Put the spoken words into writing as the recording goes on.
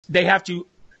they have to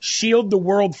shield the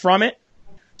world from it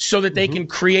so that they can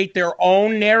create their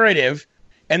own narrative.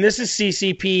 And this is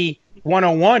CCP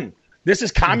 101. This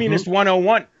is Communist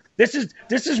 101. This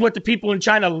is what the people in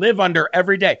China live under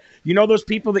every day. You know, those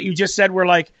people that you just said were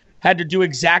like, had to do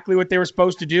exactly what they were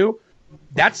supposed to do?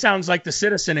 That sounds like the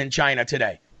citizen in China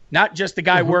today. Not just the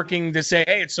guy working to say,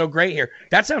 hey, it's so great here.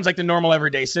 That sounds like the normal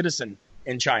everyday citizen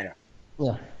in China.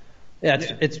 Yeah. Yeah,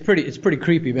 it's pretty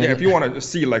creepy, man. Yeah, if you want to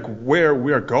see like where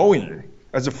we're going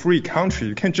as a free country,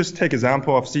 you can't just take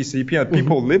example of CCP and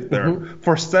people lived there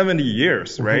for 70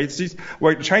 years, right?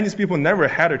 Chinese people never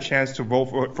had a chance to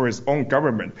vote for his own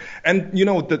government. And, you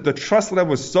know, the trust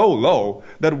level is so low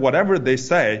that whatever they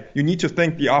say, you need to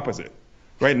think the opposite.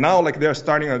 Right now, like they're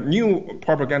starting a new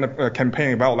propaganda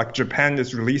campaign about like Japan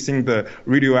is releasing the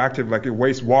radioactive like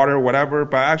wastewater, whatever.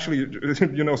 But actually,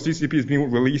 you know, CCP has been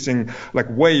releasing like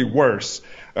way worse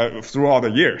through all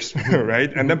the years,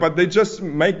 right? And then, but they just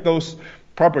make those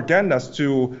propagandas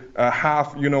to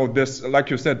have, you know, this,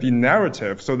 like you said, the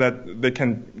narrative, so that they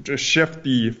can just shift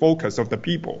the focus of the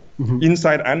people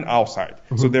inside and outside.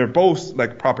 So they're both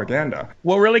like propaganda.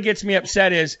 What really gets me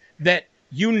upset is that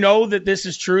you know that this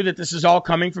is true, that this is all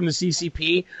coming from the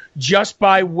CCP, just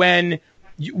by when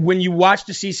you watch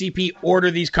the CCP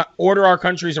order our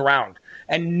countries around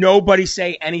and nobody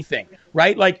say anything,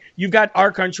 right? Like you've got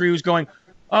our country who's going,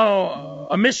 oh,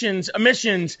 emissions,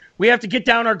 we have to get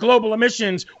down our global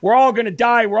emissions. We're all going to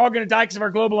die because of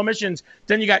our global emissions.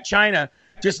 Then you got China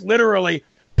just literally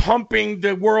pumping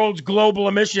the world's global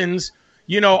emissions,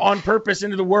 you know, on purpose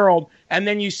into the world. And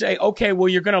then you say, okay, well,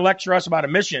 you're going to lecture us about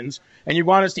emissions and you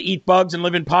want us to eat bugs and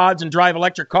live in pods and drive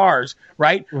electric cars,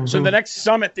 right? So the next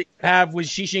summit that you have with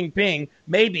Xi Jinping,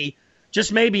 maybe,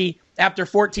 just maybe, after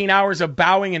 14 hours of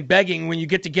bowing and begging when you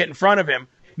get in front of him,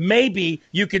 maybe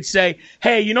you could say,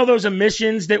 hey, you know those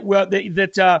emissions that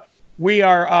we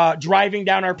are driving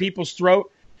down our people's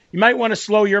throat? You might want to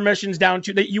slow your emissions down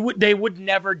too. They would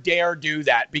never dare do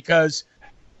that because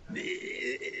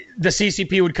the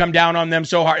CCP would come down on them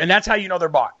so hard. And that's how you know they're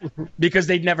bought, because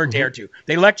they'd never dare to.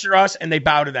 They lecture us and they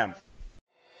bow to them.